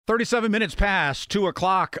37 minutes past 2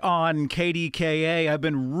 o'clock on KDKA. I've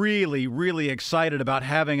been really, really excited about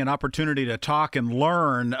having an opportunity to talk and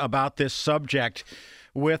learn about this subject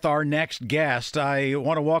with our next guest. I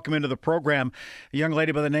want to welcome into the program a young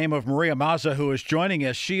lady by the name of Maria Mazza, who is joining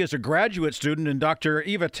us. She is a graduate student in Dr.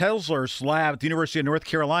 Eva Tesler's lab at the University of North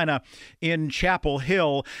Carolina in Chapel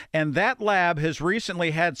Hill, and that lab has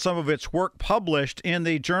recently had some of its work published in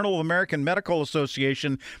the Journal of American Medical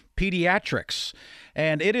Association Pediatrics.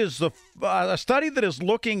 And it is a study that is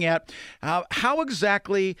looking at how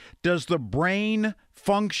exactly does the brain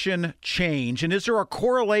function change, and is there a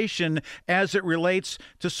correlation as it relates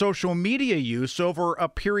to social media use over a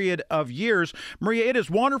period of years? Maria, it is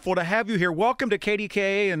wonderful to have you here. Welcome to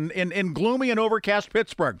KDKA in gloomy and overcast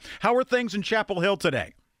Pittsburgh. How are things in Chapel Hill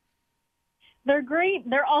today? They're great.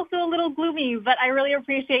 They're also a little gloomy, but I really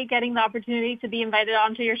appreciate getting the opportunity to be invited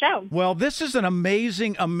onto your show. Well, this is an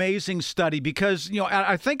amazing, amazing study because,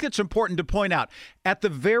 I think it's important to point out at the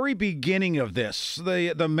very beginning of this,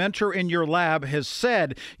 the mentor in your lab has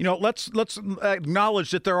said, let's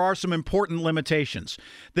acknowledge that there are some important limitations.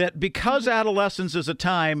 That because adolescence is a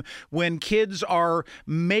time when kids are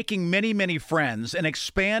making many, many friends and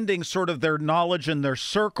expanding sort of their knowledge and their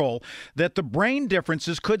circle, that the brain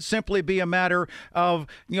differences could simply be a matter of,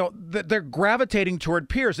 that they're gravitating toward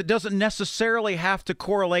peers. It doesn't necessarily have to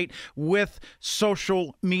correlate with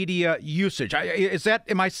social media usage.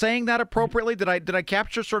 Am I saying that appropriately? Did I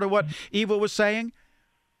capture sort of what Eva was saying?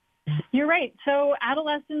 You're right. So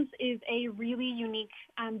adolescence is a really unique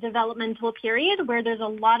developmental period where there's a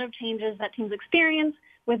lot of changes that teens experience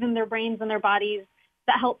within their brains and their bodies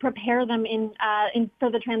that help prepare them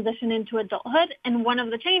for the transition into adulthood. And one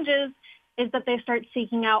of the changes is that they start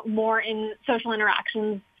seeking out more in social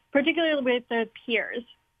interactions, particularly with their peers.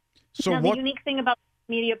 So the unique thing about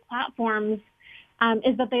media platforms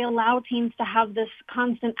is that they allow teens to have this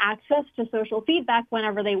constant access to social feedback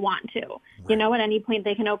whenever they want to. Right. At any point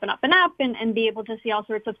they can open up an app and be able to see all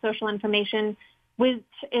sorts of social information, which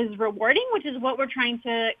is rewarding, which is what we're trying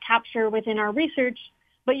to capture within our research.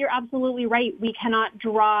 But you're absolutely right. We cannot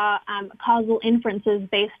draw causal inferences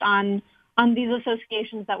based on these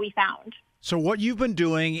associations that we found. So what you've been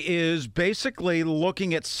doing is basically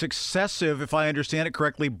looking at successive, if I understand it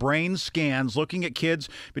correctly, brain scans, looking at kids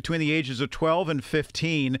between the ages of 12 and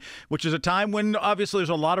 15, which is a time when obviously there's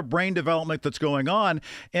a lot of brain development that's going on.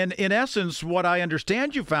 And in essence, what I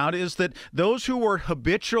understand you found is that those who were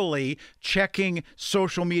habitually checking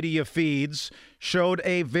social media feeds showed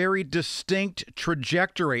a very distinct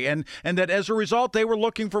trajectory, and that as a result, they were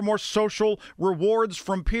looking for more social rewards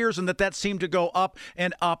from peers, and that seemed to go up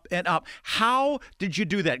and up and up. How did you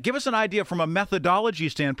do that? Give us an idea from a methodology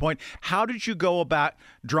standpoint. How did you go about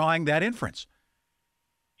drawing that inference?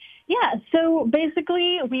 Yeah, so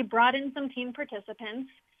basically we brought in some teen participants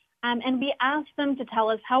and we asked them to tell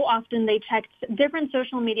us how often they checked different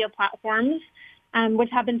social media platforms, which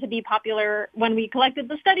happened to be popular when we collected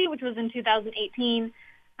the study, which was in 2018.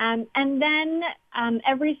 And then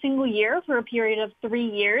every single year for a period of 3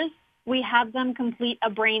 years, we had them complete a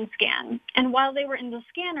brain scan. And while they were in the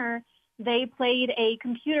scanner, they played a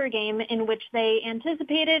computer game in which they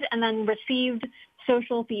anticipated and then received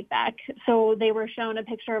social feedback. So they were shown a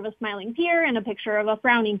picture of a smiling peer and a picture of a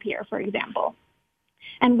frowning peer, for example.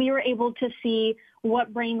 And we were able to see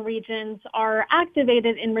what brain regions are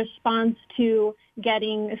activated in response to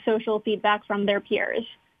getting social feedback from their peers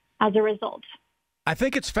as a result. I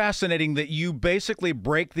think it's fascinating that you basically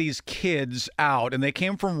break these kids out, and they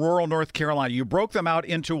came from rural North Carolina. You broke them out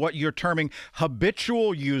into what you're terming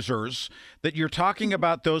habitual users, that you're talking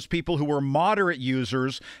about those people who were moderate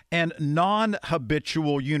users and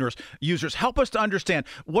non-habitual users. Help us to understand,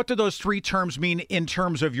 what do those three terms mean in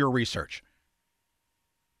terms of your research?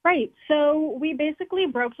 Right. So we basically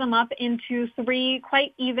broke them up into three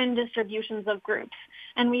quite even distributions of groups.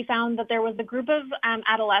 And we found that there was a group of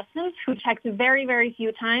adolescents who checked very, very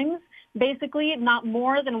few times, basically not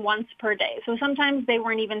more than once per day. So sometimes they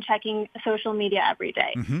weren't even checking social media every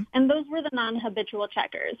day. Mm-hmm. And those were the non-habitual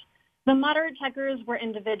checkers. The moderate checkers were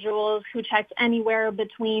individuals who checked anywhere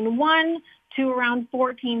between 1 to around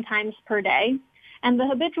 14 times per day. And the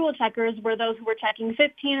habitual checkers were those who were checking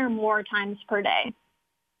 15 or more times per day.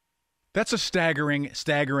 That's a staggering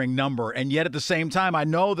number. And yet at the same time, I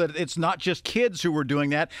know that it's not just kids who were doing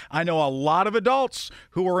that. I know a lot of adults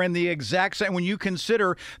who are in the exact same. When you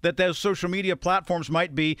consider that those social media platforms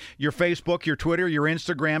might be your Facebook, your Twitter, your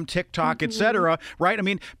Instagram, TikTok, et cetera, right? I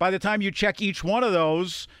mean, by the time you check each one of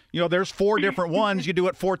those, there's 4 different ones. You do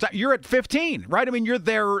it 4 times. You're at 15, right? I mean, you're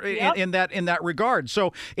there in that regard.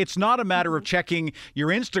 So it's not a matter of checking your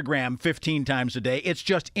Instagram 15 times a day. It's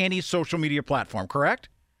just any social media platform, correct?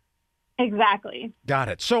 Exactly. Got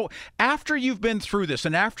it. So after you've been through this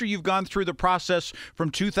and after you've gone through the process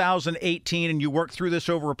from 2018 and you worked through this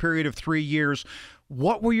over a period of 3 years,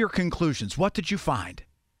 what were your conclusions? What did you find?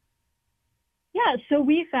 Yeah, so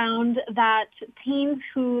we found that teens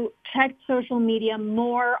who checked social media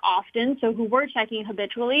more often, so who were checking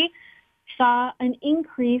habitually, saw an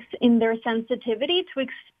increase in their sensitivity to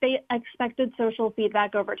expected social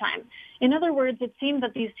feedback over time. In other words, it seemed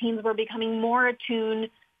that these teens were becoming more attuned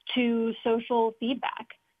to social feedback.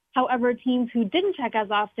 However, teens who didn't check as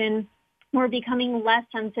often were becoming less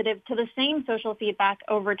sensitive to the same social feedback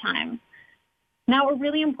over time. Now, a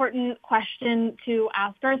really important question to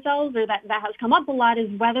ask ourselves, or that has come up a lot, is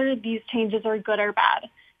whether these changes are good or bad.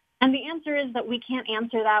 And the answer is that we can't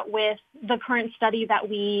answer that with the current study that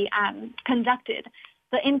we conducted.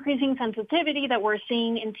 The increasing sensitivity that we're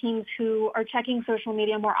seeing in teens who are checking social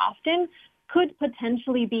media more often could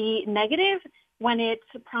potentially be negative when it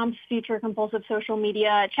prompts future compulsive social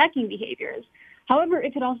media checking behaviors. However,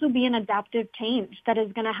 it could also be an adaptive change that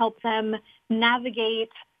is going to help them navigate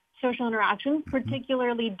social interactions,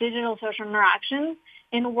 particularly digital social interactions,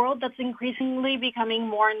 in a world that's increasingly becoming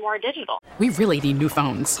more and more digital. We really need new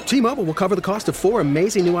phones. T-Mobile will cover the cost of 4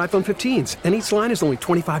 amazing new iPhone 15s, and each line is only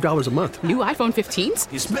 $25 a month. New iPhone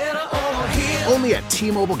 15s? It's better over here. Only at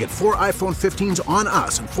T-Mobile, get 4 iPhone 15s on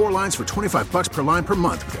us and 4 lines for $25 per line per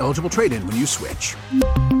month with eligible trade-in when you switch.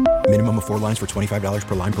 Minimum of 4 lines for $25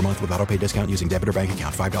 per line per month with autopay discount using debit or bank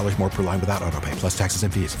account. $5 more per line without autopay, plus taxes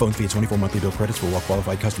and fees. Phone fee at 24 monthly bill credits for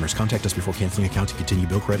well-qualified customers. Contact us before canceling account to continue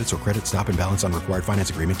bill credits or credit stop and balance on required finance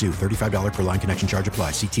agreement due. $35 per line connection charge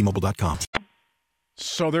applies. See T-Mobile.com.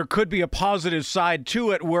 So there could be a positive side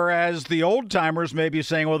to it, whereas the old timers may be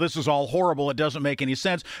saying, well, this is all horrible. It doesn't make any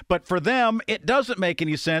sense. But for them, it doesn't make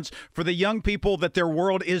any sense. For the young people that their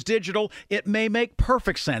world is digital, it may make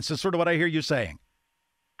perfect sense. Is sort of what I hear you saying.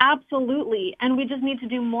 Absolutely. And we just need to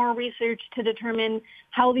do more research to determine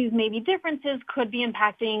how these maybe differences could be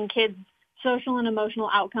impacting kids' social and emotional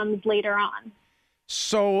outcomes later on.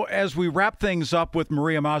 So as we wrap things up with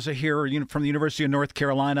Maria Mazza here from the University of North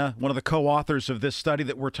Carolina, one of the co-authors of this study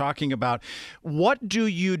that we're talking about, what do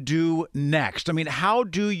you do next? I mean, how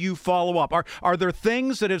do you follow up? Are there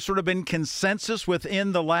things that have sort of been consensus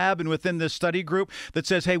within the lab and within this study group that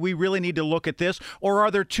says, hey, we really need to look at this? Or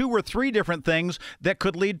are there 2 or 3 different things that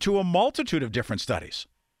could lead to a multitude of different studies?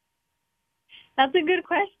 That's a good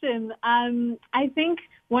question. I think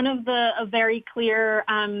one of the very clear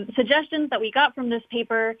suggestions that we got from this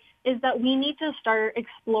paper is that we need to start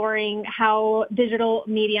exploring how digital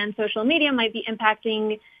media and social media might be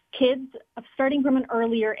impacting kids starting from an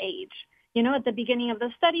earlier age. You know, at the beginning of the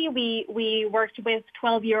study, we worked with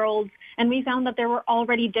 12-year-olds, and we found that there were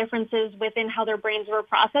already differences within how their brains were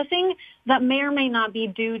processing that may or may not be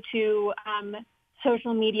due to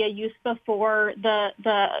social media use before the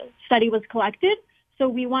study was collected. So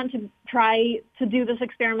we want to try to do this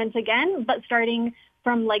experiment again, but starting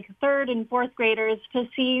from like 3rd and 4th graders to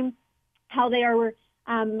see how they are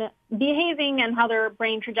behaving and how their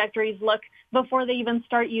brain trajectories look before they even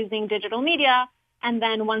start using digital media. And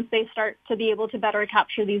then once they start to be able to better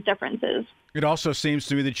capture these differences. It also seems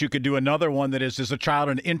to me that you could do another one that is a child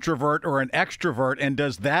an introvert or an extrovert, and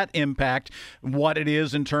does that impact what it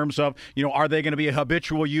is in terms of, are they going to be a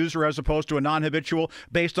habitual user as opposed to a non-habitual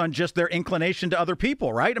based on just their inclination to other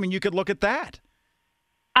people, right? I mean, you could look at that.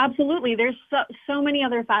 Absolutely. There's so many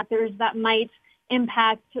other factors that might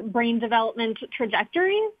impact brain development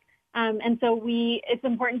trajectories. And so it's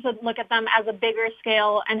important to look at them as a bigger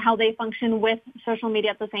scale and how they function with social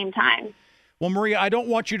media at the same time. Well, Maria, I don't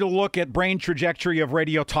want you to look at brain trajectory of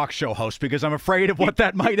radio talk show hosts because I'm afraid of what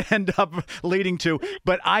that might end up leading to.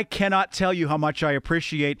 But I cannot tell you how much I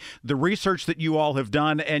appreciate the research that you all have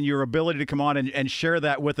done and your ability to come on and share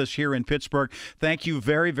that with us here in Pittsburgh. Thank you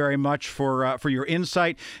very, very much for your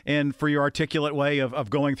insight and for your articulate way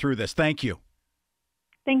of going through this. Thank you.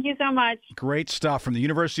 Thank you so much. Great stuff from the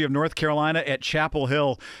University of North Carolina at Chapel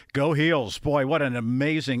Hill. Go Heels. Boy, what an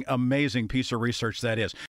amazing, amazing piece of research that is.